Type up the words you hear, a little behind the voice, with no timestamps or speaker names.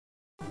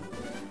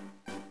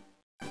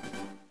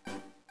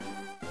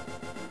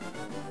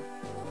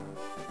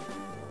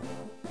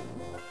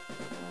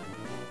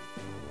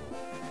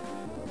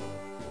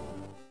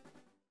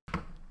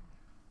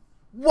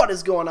What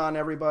is going on,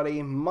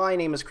 everybody? My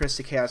name is Chris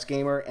the Chaos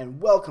Gamer,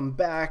 and welcome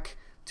back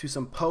to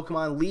some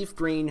Pokemon Leaf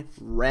Green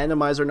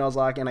Randomizer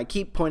Nuzlocke. And I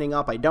keep pointing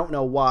up, I don't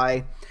know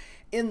why.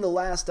 In the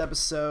last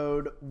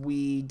episode,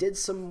 we did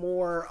some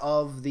more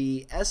of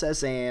the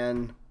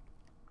SSN,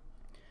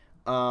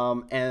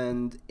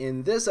 and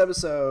in this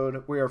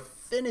episode, we are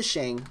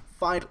finishing.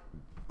 Finally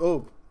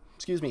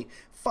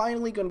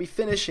going to be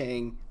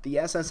finishing the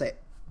SSN.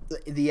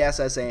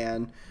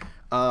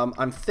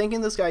 I'm thinking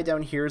this guy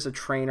down here is a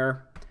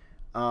trainer.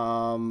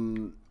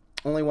 Only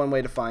one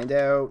way to find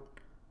out.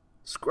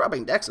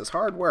 Scrubbing decks is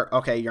hard work.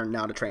 Okay, you're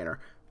not a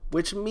trainer.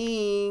 Which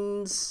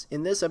means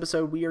in this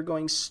episode we are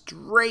going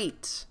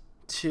straight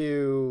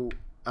to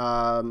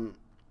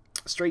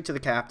the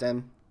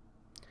captain.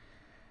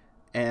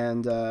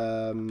 And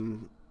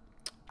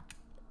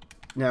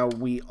now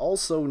we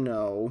also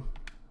know,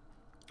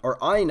 or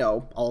I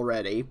know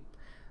already,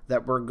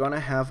 that we're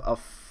gonna have a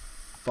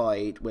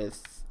fight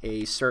with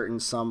a certain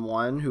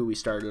someone who we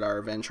started our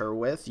adventure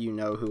with. You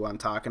know who I'm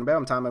talking about.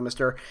 I'm talking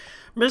about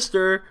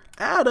Mr.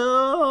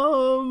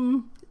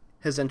 Adam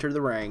has entered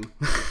the ring.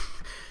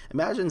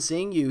 Imagine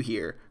seeing you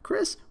here.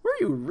 Chris, were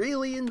you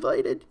really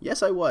invited?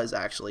 Yes, I was,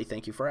 actually.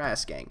 Thank you for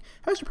asking.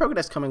 How's your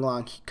Pokedex coming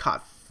along? He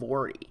caught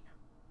 40.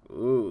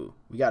 Ooh,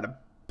 we got a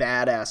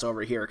badass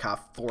over here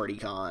caught 40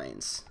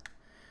 kinds.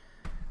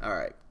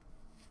 Alright.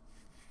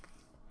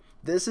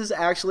 This is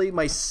actually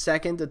my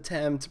second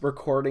attempt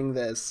recording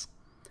this.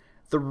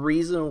 The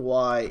reason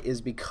why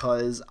is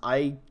because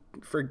I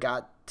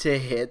forgot to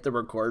hit the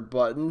record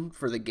button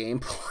for the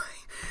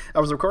gameplay. I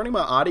was recording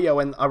my audio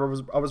and I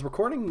was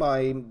recording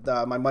my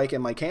mic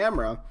and my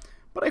camera,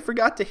 but I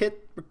forgot to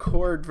hit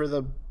record for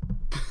the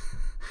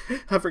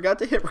I forgot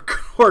to hit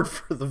record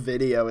for the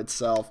video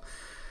itself.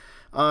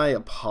 I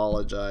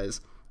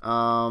apologize.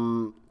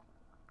 Glalie.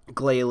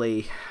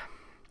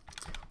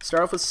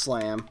 Start off with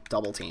Slam,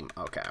 double team.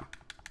 Okay.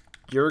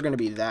 You're going to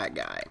be that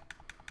guy.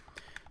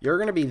 You're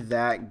going to be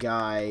that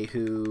guy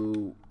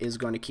who is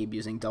going to keep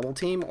using double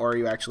team, or are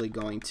you actually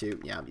going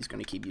to... Yeah, he's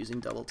going to keep using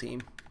double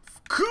team.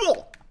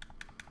 Cool!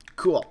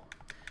 Cool.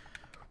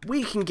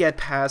 We can get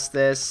past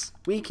this.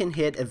 We can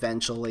hit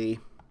eventually.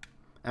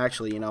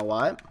 Actually, you know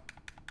what?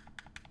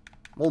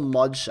 We'll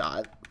Mud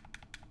Shot.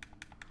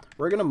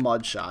 We're going to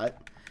Mud Shot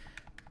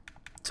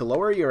to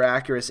lower your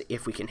accuracy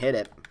if we can hit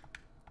it.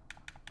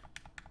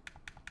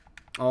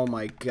 Oh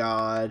my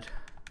god.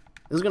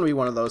 This is going to be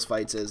one of those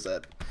fights, is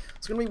it?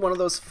 It's going to be one of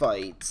those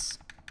fights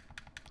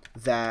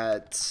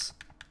that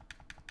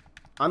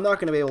I'm not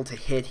going to be able to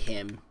hit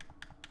him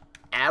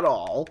at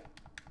all.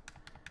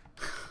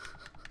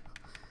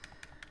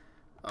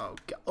 Oh,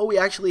 God. Oh, we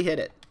actually hit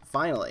it.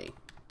 Finally.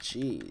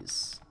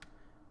 Jeez.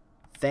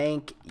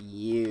 Thank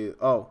you.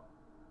 Oh.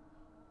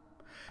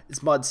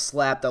 It's Mud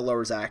Slap that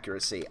lowers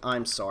accuracy.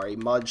 I'm sorry.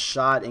 Mud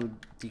Shot and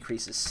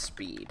decreases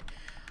speed.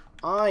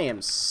 I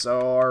am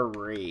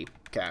sorry.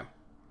 Okay.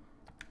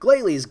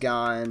 Glalie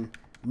gone.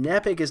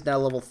 Nepik is now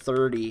level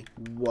 30.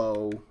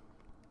 Whoa.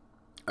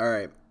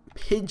 Alright.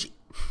 Pidgey.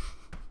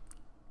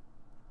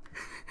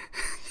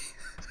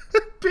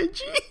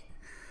 Pidgey?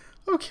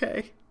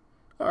 Okay.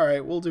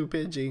 Alright, we'll do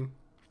Pidgey.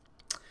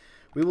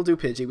 We will do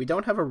Pidgey. We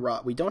don't have a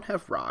rock. We don't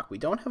have rock. We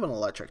don't have an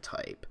electric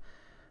type.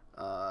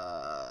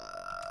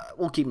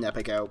 We'll keep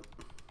Nepik out.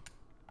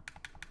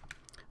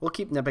 We'll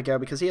keep Nepik out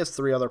because he has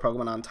 3 other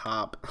Pokemon on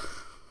top.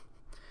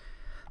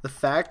 The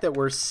fact that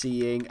we're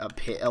seeing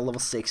a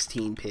level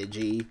 16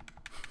 Pidgey...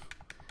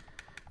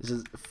 This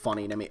is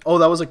funny to me. Oh,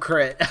 that was a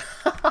crit.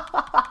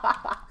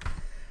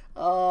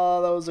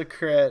 Oh, that was a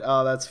crit.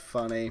 Oh, that's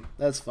funny.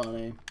 That's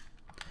funny.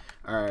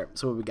 Alright,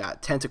 so what we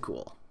got?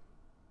 Tentacool.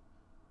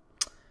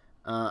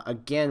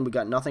 Again, we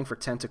got nothing for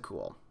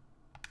Tentacool.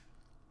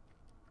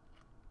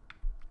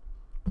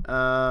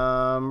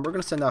 We're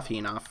going to send off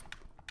Hinoff.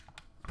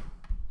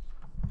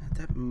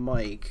 That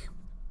mic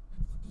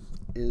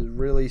is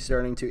really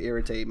starting to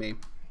irritate me.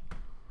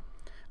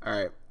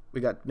 Alright,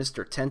 we got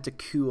Mr.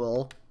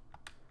 Tentacool.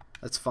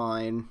 That's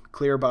fine.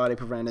 Clear body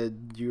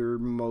prevented. You're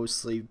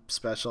mostly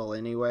special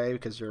anyway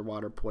because you're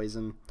water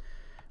poison.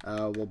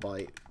 We'll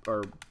bite.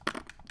 Or,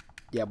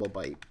 yeah, we'll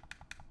bite.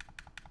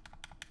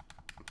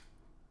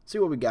 See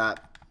what we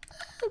got.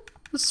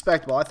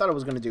 Respectable. I thought it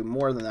was going to do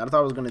more than that. I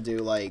thought it was going to do,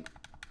 like,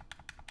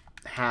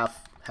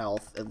 half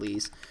health at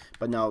least.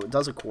 But no, it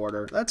does a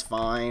quarter. That's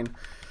fine.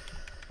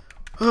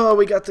 Oh,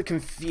 we got the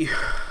confusion.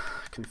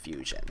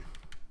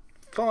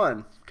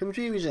 Fun.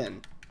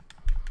 Confusion.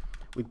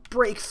 We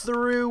break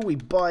through, we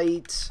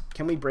bite.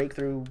 Can we break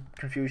through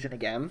confusion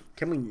again?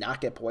 Can we not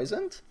get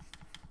poisoned?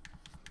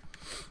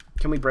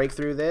 Can we break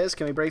through this?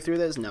 Can we break through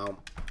this? No.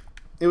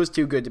 It was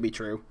too good to be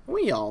true.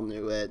 We all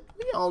knew it.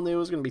 We all knew it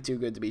was going to be too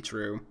good to be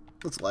true.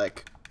 Let's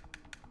lick.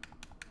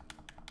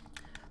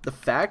 The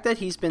fact that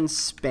he's been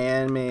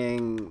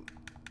spamming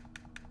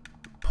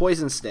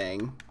Poison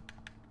Sting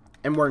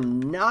and we're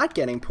not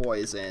getting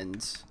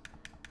poisoned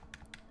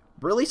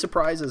really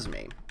surprises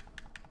me.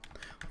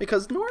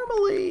 Because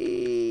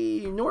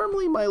normally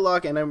my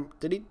luck, and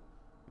did he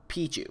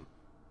Pichu?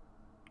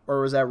 Or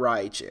was that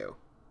Raichu?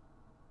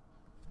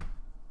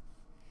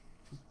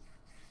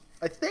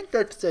 I think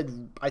that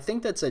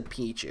said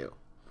Pichu.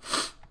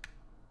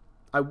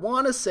 I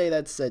want to say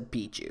that said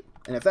Pichu.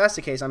 And if that's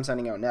the case, I'm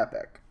sending out an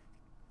epic.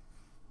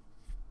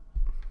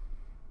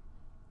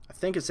 I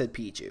think it said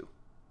Pichu.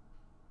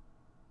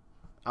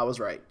 I was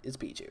right. It's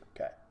Pichu.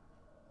 Okay.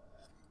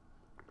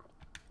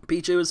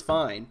 Pichu is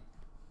fine.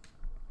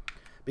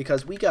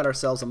 Because we got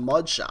ourselves a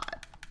mud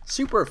shot.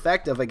 Super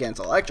effective against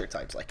electric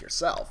types like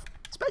yourself.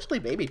 Especially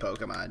baby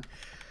Pokemon.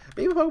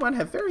 Baby Pokemon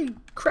have very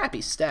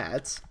crappy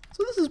stats.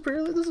 So this is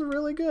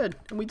really good.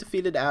 And we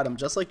defeated Adam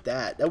just like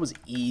that. That was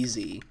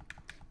easy.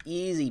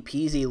 Easy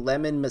peasy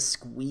lemon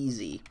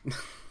squeezy.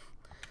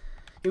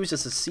 He was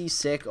just a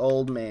seasick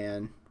old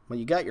man. When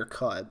you got your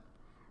cut,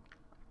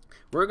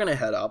 we're gonna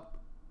head up.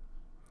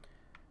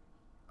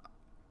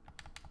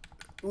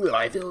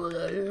 I feel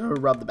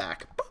rub the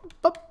back.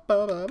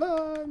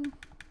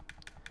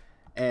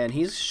 And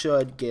he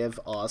should give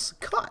us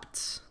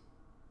cut.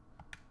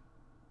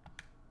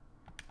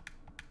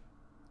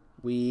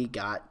 We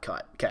got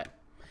cut. Okay.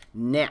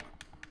 Now,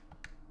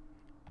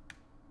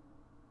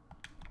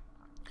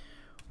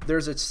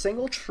 there's a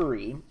single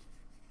tree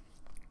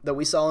that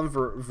we saw in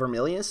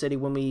Vermilion City.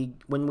 When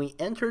we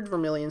entered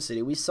Vermilion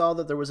City, we saw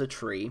that there was a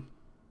tree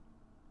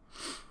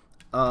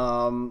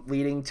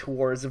leading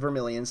towards the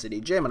Vermilion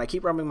City gym. And I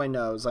keep rubbing my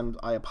nose.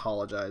 I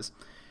apologize.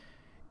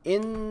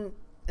 And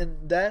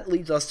that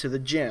leads us to the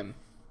gym.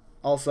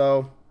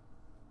 Also,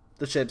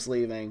 the ship's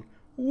leaving.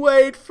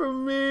 Wait for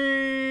me!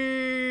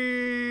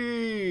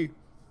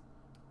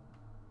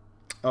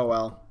 Oh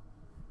well.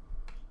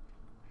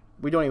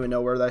 We don't even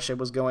know where that ship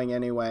was going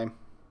anyway.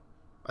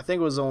 I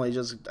think it was only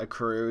just a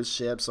cruise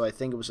ship, so I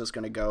think it was just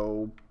going to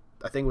go...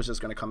 I think it was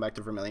just going to come back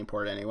to Vermilion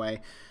Port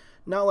anyway.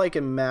 Not like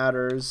it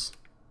matters.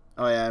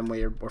 Oh yeah, and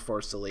we're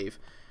forced to leave.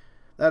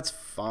 That's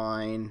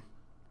fine.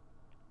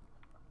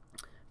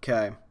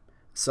 Okay.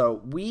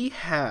 So we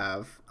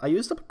have... I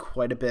used up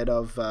quite a bit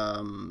of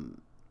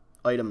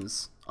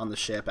items on the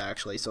ship,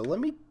 actually. So let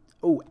me...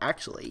 Oh,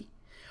 actually,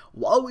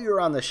 while we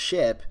were on the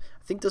ship,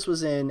 I think this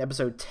was in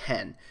episode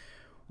 10.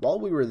 While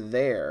we were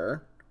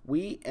there,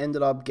 we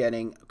ended up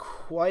getting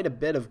quite a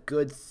bit of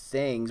good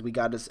things. We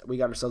got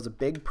ourselves a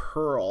big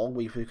pearl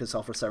we could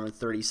sell for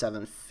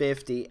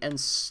 $737.50 and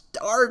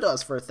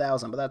Stardust for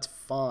 $1,000, but that's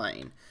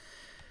fine.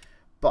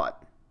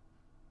 But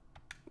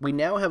we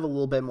now have a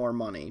little bit more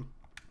money.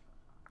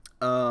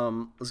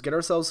 Let's get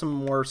ourselves some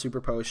more super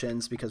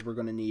potions because we're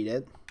going to need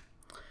it.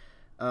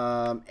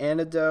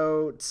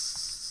 Antidotes.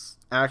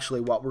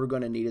 Actually, what we're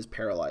going to need is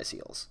paralyze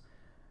heals.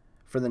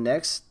 For the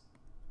next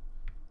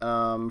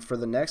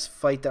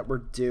fight that we're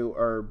due,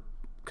 or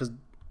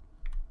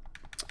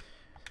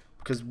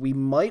because we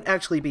might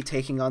actually be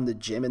taking on the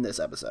gym in this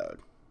episode.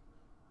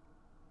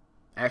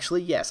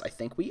 Actually, yes, I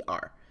think we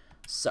are.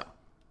 So,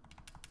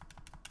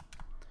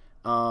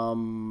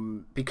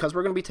 because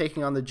we're going to be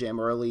taking on the gym,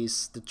 or at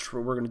least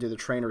we're going to do the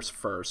trainers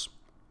first.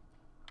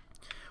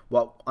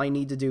 What I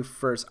need to do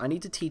first, I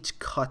need to teach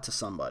cut to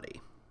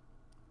somebody.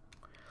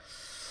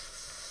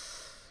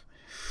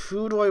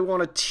 Who do I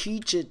want to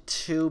teach it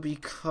to?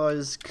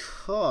 Because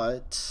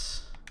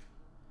cut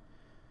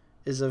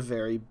is a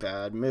very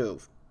bad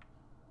move.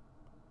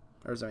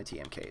 There's my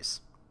TM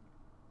case.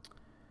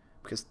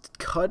 Because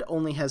cut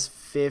only has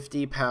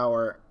 50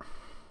 power.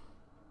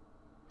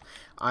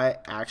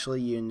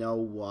 You know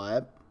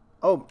what?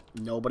 Oh,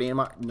 nobody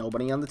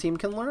on the team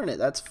can learn it.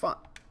 That's fun.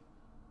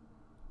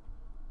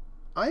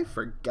 I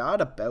forgot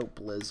about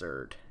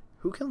Blizzard.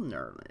 Who can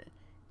learn it?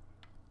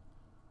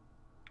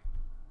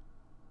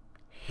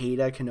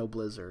 Hada can know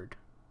Blizzard.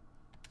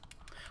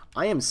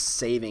 I am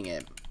saving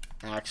it,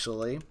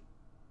 actually.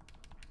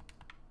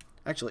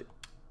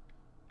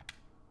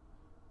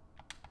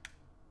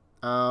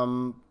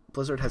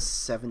 Blizzard has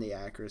 70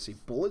 accuracy.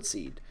 Bullet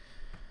Seed.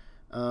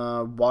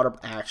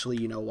 Actually,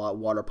 you know what?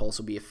 Water Pulse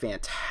would be a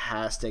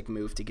fantastic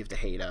move to give to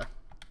Hada,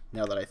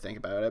 now that I think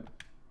about it.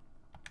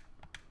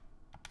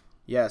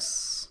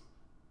 Yes.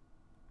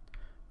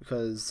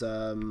 Because,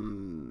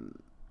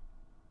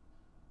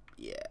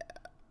 yeah.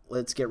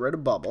 Let's get rid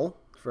of Bubble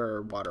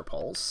for Water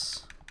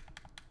Pulse.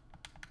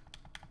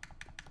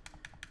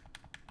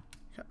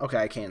 Okay,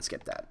 I can't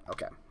skip that.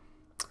 Okay.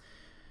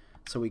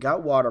 So we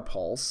got Water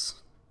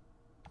Pulse.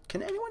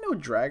 Can anyone know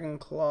Dragon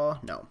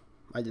Claw? No,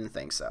 I didn't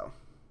think so.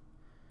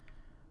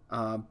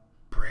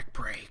 Brick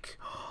Break.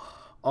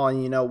 Oh,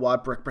 you know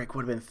what? Brick Break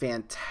would have been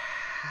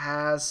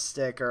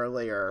fantastic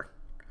earlier.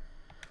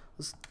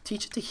 Let's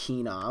teach it to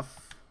Hinoff.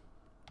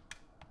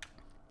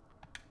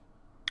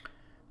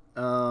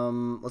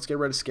 Let's get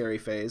rid of Scary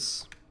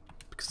Face,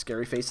 because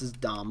Scary Face is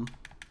dumb.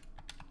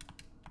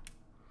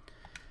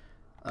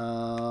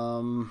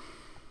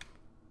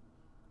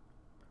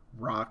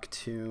 Rock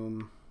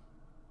Tomb.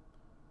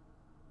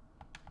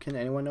 Can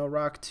anyone know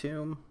Rock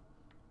Tomb?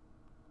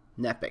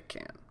 Nepic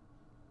can.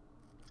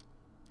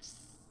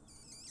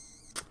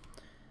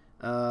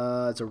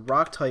 It's a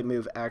rock type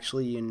move.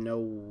 Actually, you know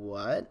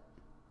what?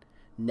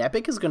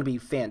 Nepic is going to be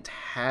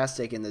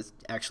fantastic in this.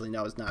 Actually,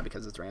 no, it's not,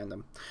 because it's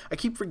random. I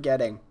keep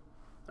forgetting.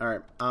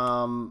 Alright,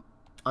 I'm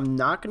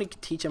not going to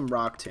teach him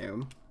Rock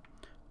Tomb.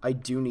 I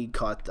do need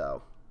cut,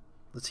 though.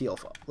 Let's heal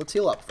up. Let's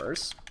heal up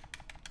first.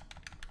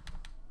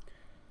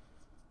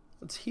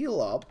 Let's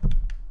heal up.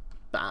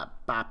 Bop,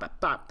 bop, bop,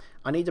 bop.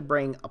 I need to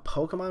bring a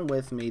Pokemon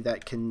with me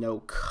that can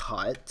no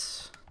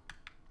cut.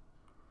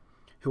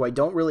 Who I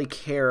don't really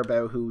care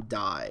about who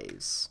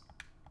dies.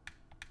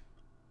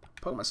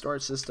 Pokemon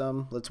storage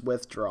system. Let's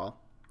withdraw.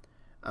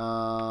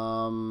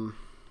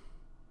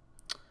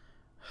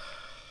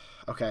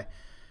 Okay.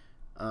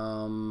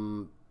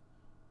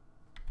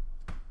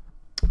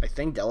 I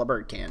think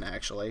Delibird can,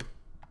 actually.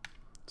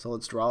 So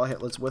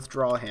let's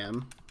withdraw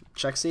him.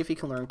 Check, see if he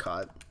can learn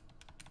cut.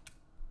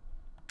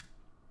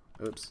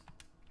 Oops.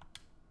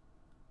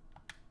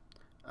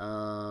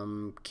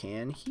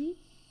 Can he?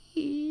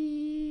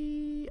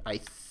 I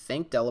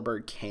think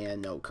Delibird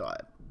can no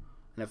cut.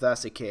 And if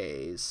that's the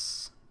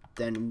case,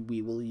 then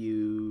we will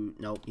use...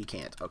 Nope, he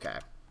can't. Okay.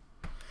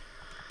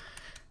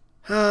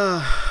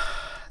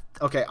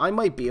 Okay, I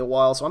might be a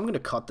while, so I'm going to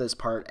cut this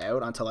part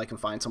out until I can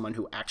find someone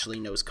who actually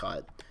knows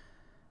cut.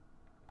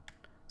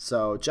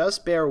 So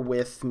just bear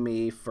with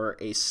me for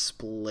a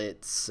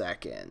split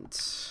second.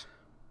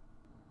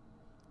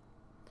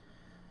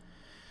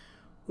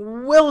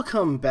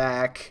 Welcome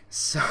back.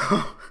 So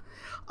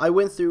I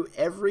went through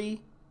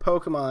every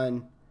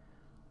Pokemon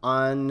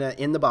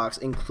in the box,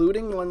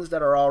 including ones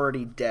that are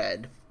already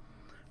dead.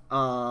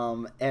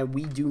 And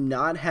we do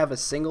not have a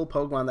single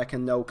Pokemon that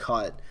can no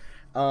cut.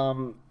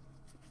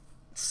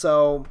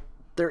 So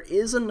there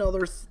is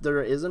another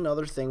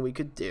thing we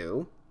could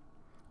do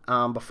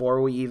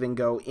before we even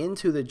go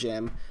into the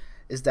gym,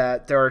 is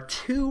that there are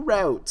two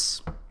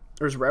routes.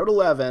 There's Route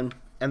 11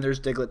 and there's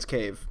Diglett's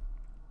Cave.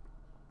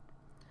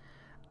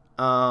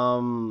 I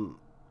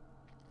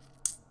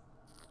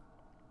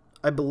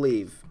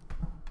believe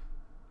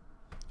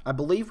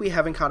we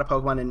haven't caught a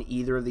Pokemon in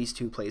either of these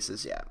two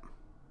places yet.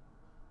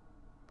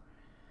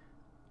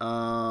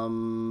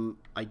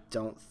 I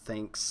don't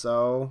think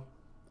so.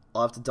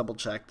 I'll have to double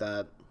check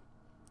that.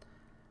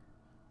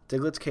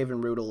 Diglett's Cave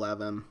and Route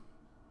 11.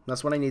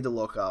 That's what I need to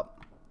look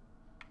up.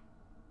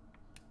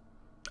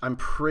 I'm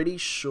pretty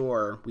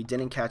sure we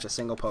didn't catch a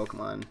single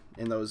Pokemon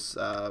in those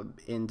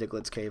in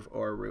Diglett's Cave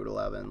or Route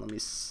 11. Let me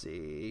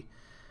see.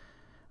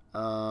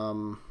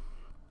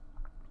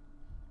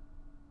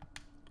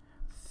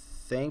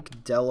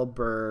 Think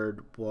Delibird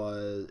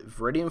was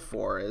Viridian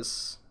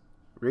Forest,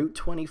 Route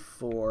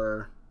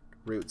 24,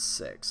 Route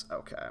 6.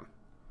 Okay.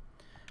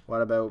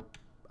 What about...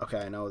 Okay,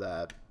 I know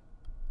that.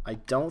 I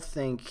don't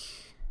think...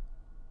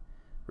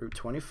 Route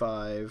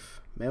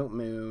 25, Mount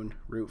Moon,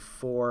 Route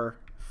 4,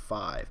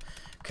 5.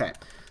 Okay,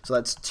 so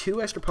that's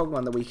 2 extra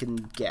Pokemon that we can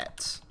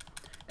get.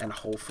 And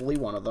hopefully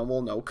one of them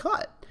will no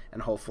cut.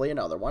 And hopefully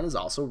another one is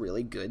also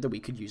really good that we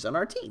could use on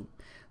our team.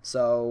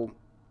 So,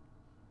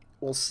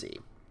 we'll see.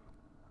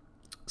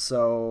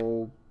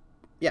 So,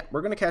 yeah,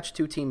 we're going to catch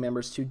 2 team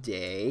members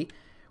today.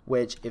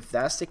 Which, if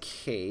that's the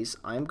case,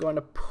 I'm going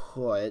to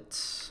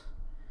put...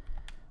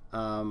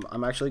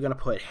 I'm actually going to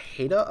put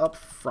Hada up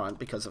front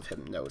because of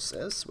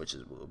Hypnosis, which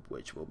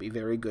will be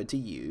very good to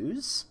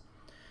use.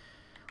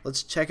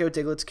 Let's check out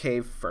Diglett's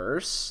Cave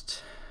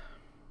first.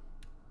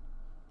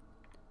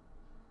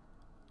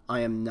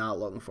 I am not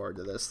looking forward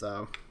to this,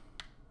 though.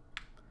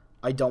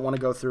 I don't want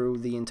to go through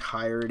the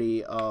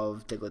entirety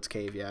of Diglett's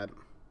Cave yet.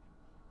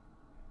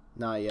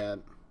 Not yet.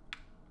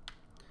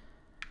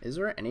 Is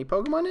there any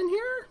Pokemon in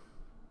here?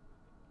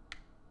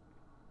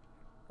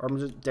 Or I'm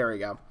just, there we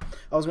go.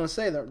 I was going to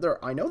say,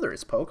 I know there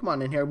is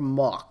Pokemon in here.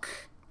 Muck.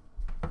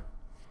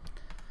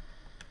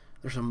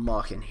 There's a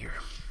Muck in here.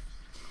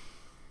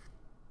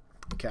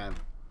 Okay.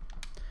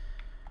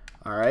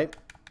 Alright.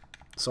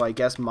 So I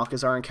guess Muck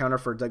is our encounter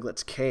for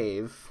Diglett's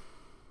Cave.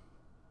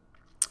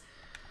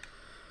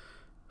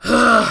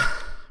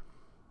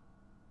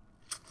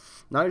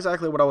 Not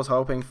exactly what I was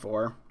hoping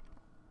for.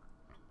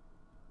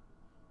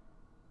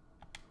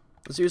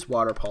 Let's use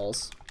Water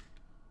Pulse.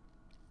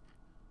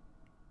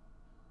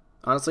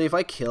 Honestly, if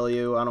I kill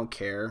you, I don't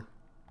care.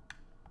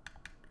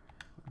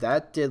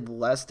 That did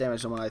less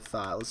damage than what I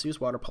thought. Let's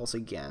use Water Pulse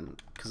again,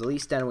 because at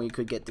least then we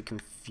could get the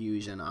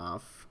confusion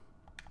off.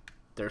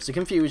 There's the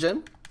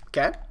confusion.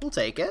 Okay, we'll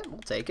take it.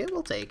 We'll take it.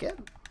 We'll take it.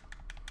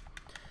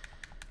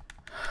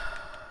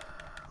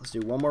 Let's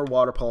do one more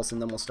Water Pulse,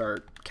 and then we'll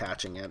start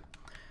catching it.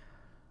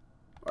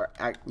 Or,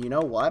 you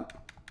know what?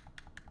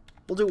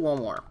 We'll do one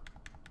more.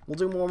 We'll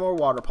do one more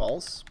Water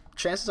Pulse.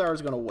 Chances are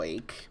it's going to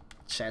wake.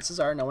 Chances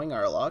are, knowing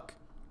our luck.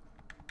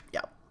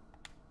 Yeah.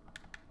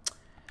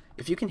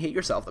 If you can hit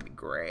yourself, that'd be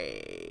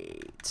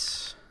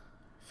great.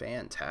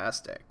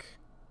 Fantastic.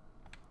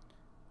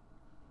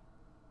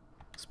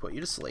 Let's put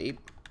you to sleep.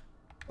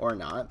 Or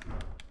not.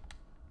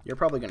 You're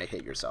probably going to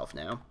hit yourself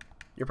now.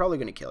 You're probably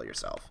going to kill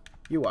yourself.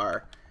 You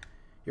are.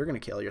 You're going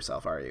to kill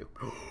yourself, are you?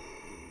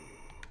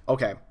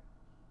 Okay.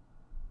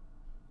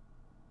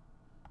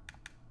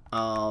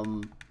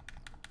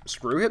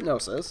 Screw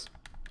Hypnosis.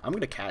 I'm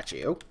going to catch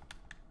you.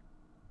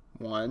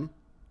 1.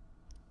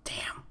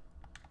 Damn.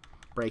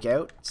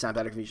 Breakout.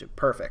 Snap-out Fusion.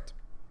 Perfect.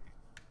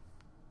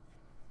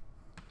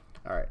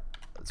 Alright.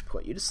 Let's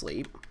put you to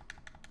sleep.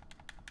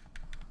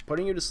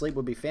 Putting you to sleep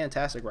would be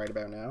fantastic right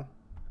about now.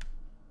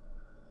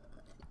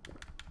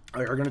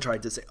 Alright, we're going to try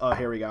to say... Oh,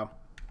 here we go.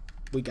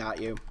 We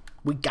got you.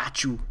 We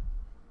got you.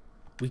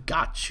 We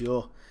got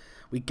you.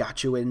 We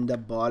got you in the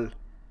ball.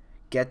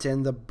 Get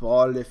in the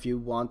ball if you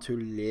want to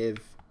live.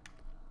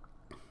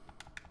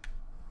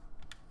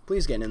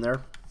 Please get in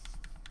there.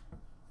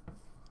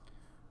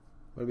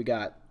 What do we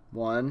got?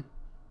 1,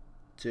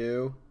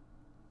 2.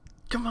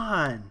 Come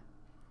on.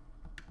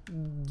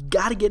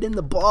 Gotta get in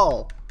the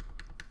ball.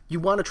 You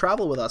want to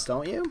travel with us,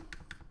 don't you?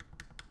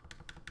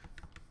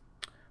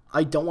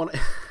 I don't want to...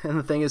 And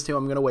the thing is, too,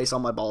 I'm going to waste all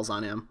my balls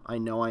on him. I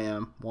know I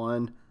am.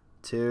 1,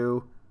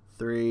 2,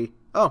 3.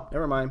 Oh,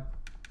 never mind.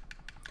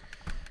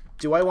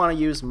 Do I want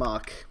to use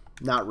Muck?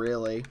 Not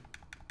really.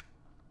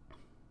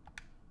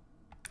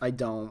 I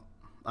don't.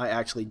 I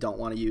actually don't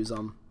want to use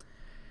them.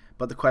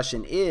 But the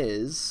question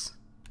is,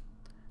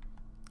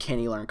 can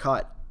he learn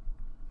Cut?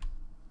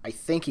 I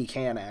think he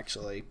can,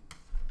 actually.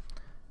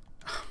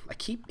 I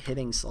keep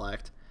hitting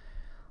select.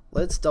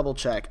 Let's double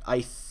check.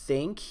 I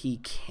think he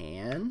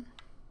can.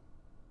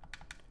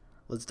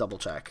 Let's double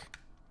check.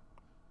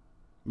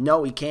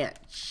 No, he can't.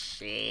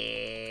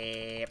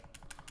 Shit.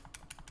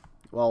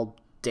 Well,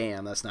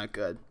 damn, that's not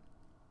good.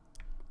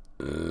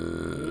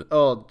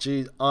 Oh,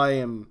 geez,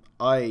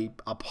 I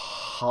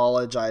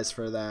apologize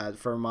for that,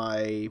 for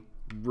my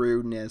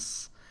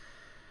rudeness.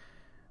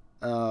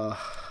 I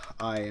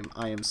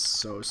am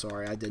so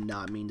sorry. I did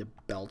not mean to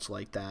belch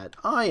like that.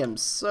 I am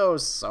so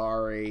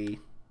sorry.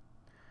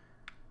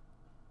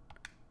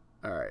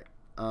 Alright.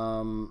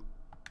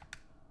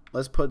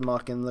 Let's put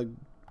Muck in the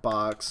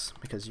box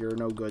because you're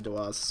no good to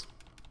us.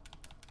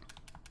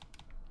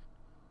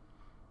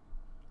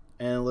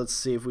 And let's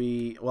see if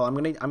we... Well, I'm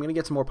gonna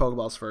get some more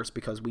Pokeballs first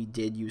because we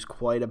did use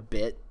quite a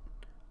bit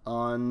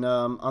on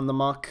the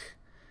Muck.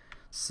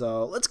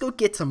 So let's go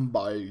get some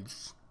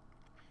balls.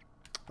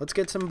 Let's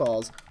get some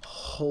balls.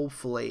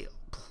 Hopefully,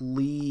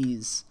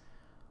 please.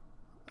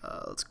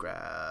 Let's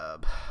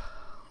grab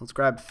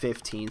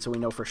 15 so we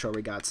know for sure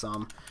we got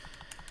some.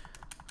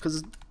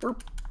 Because we're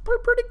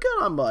pretty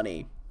good on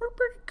money. We're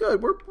pretty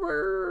good.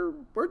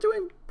 We're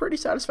doing pretty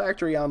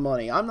satisfactory on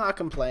money. I'm not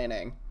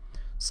complaining.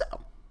 So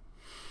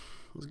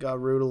let's go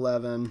Route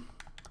 11.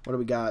 What do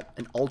we got?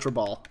 An Ultra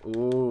Ball.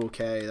 Ooh,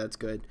 okay, that's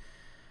good.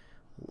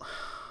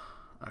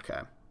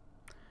 Okay.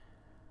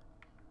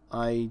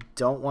 I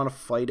don't want to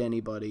fight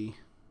anybody.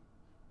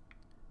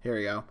 Here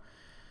we go.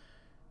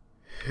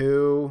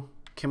 Who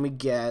can we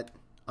get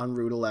on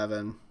Route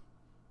 11?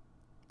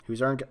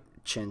 Who's our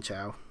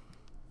Chinchou?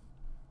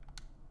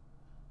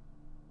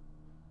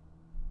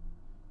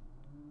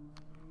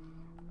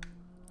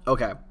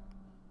 Okay.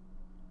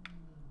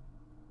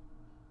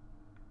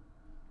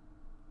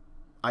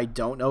 I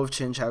don't know if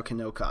Chinchou can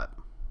no cut.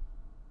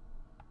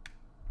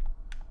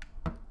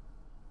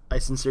 I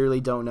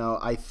sincerely don't know.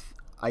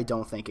 I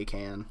don't think it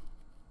can.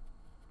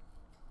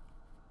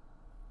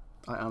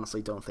 I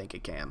honestly don't think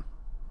it can.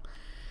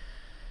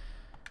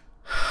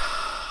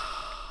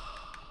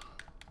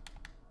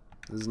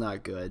 This is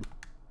not good.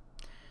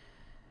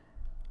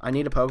 I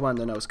need a Pokemon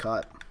that knows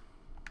cut.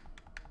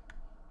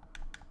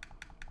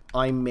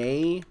 I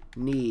may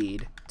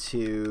need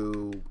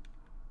to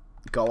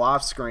go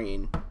off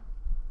screen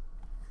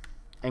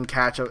and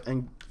catch a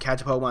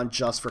Pokemon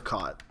just for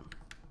cut.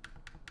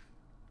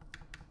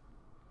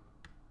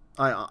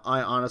 I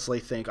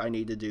honestly think I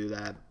need to do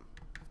that.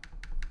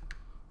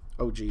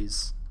 Oh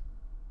geez.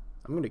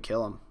 I'm gonna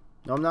kill him.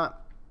 No, I'm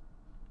not.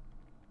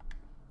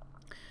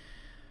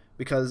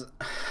 Because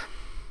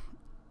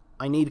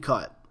I need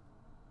cut.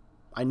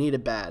 I need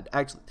it bad.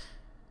 Actually,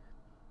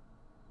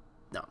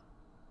 no.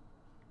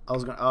 I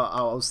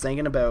was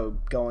thinking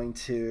about going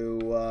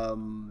to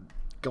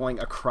going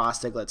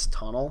across Diglett's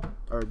tunnel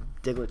or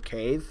Diglett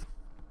Cave.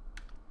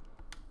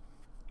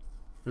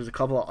 There's a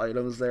couple of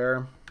items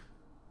there.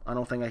 I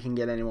don't think I can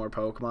get any more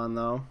Pokemon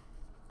though.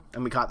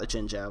 And we caught the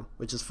Chinchou,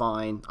 which is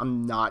fine.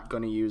 I'm not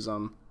going to use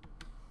them.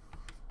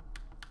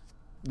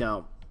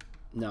 No,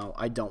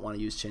 I don't want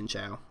to use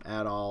Chinchou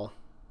at all.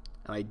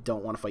 And I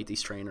don't want to fight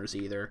these trainers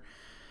either.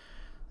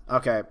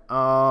 Okay,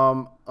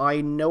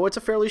 I know it's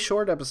a fairly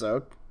short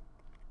episode.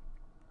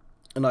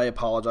 And I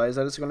apologize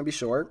that it's going to be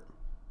short.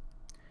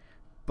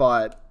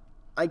 But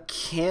I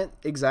can't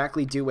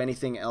exactly do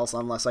anything else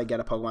unless I get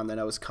a Pokemon that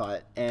knows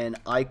cut. And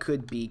I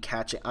could be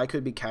catching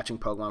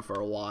Pokemon for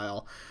a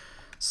while.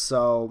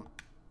 So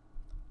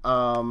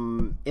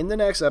in the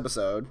next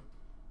episode,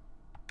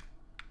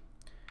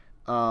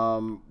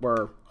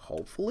 we're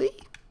hopefully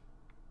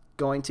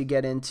going to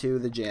get into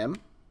the gym.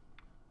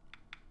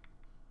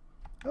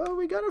 Oh,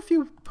 we got a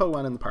few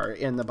Pokemon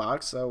in the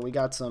box, so we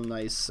got some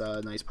nice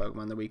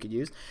Pokemon that we could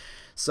use.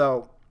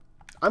 So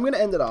I'm gonna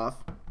end it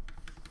off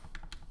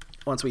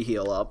once we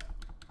heal up,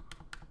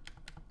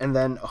 and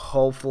then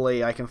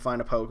hopefully I can find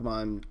a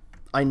Pokemon.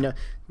 I know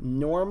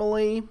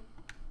normally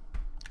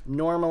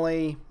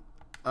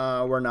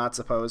we're not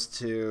supposed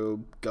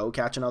to go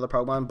catch another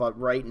Pokemon, but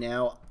right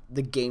now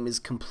the game is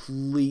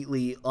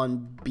completely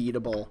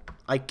unbeatable.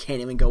 I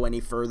can't even go any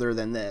further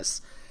than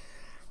this.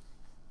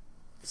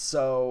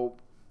 So,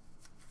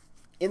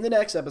 in the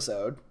next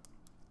episode,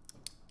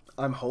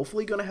 I'm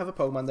hopefully going to have a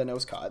Pokemon that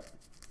knows Cut,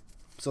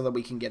 so that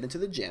we can get into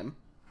the gym.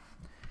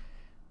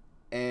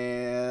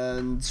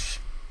 And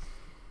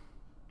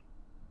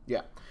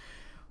yeah,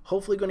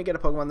 hopefully going to get a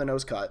Pokemon that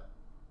knows Cut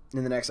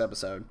in the next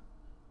episode.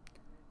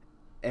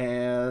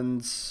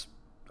 And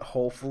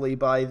hopefully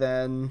by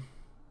then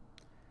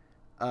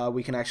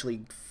we can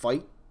actually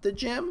fight the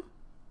gym.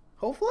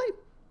 Hopefully.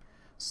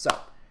 So,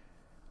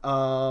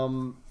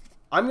 I'm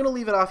going to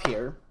leave it off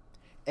here.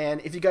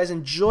 And if you guys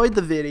enjoyed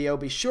the video,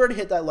 be sure to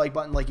hit that like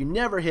button like you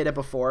never hit it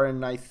before.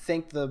 And I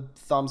think the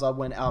thumbs up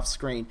went off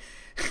screen.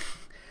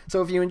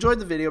 So if you enjoyed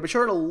the video, be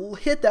sure to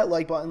hit that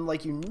like button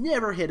like you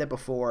never hit it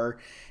before.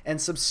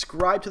 And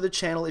subscribe to the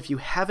channel if you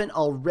haven't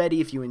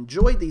already, if you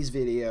enjoyed these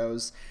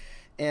videos.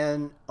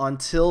 And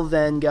until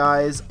then,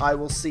 guys, I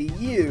will see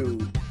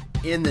you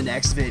in the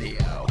next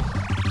video.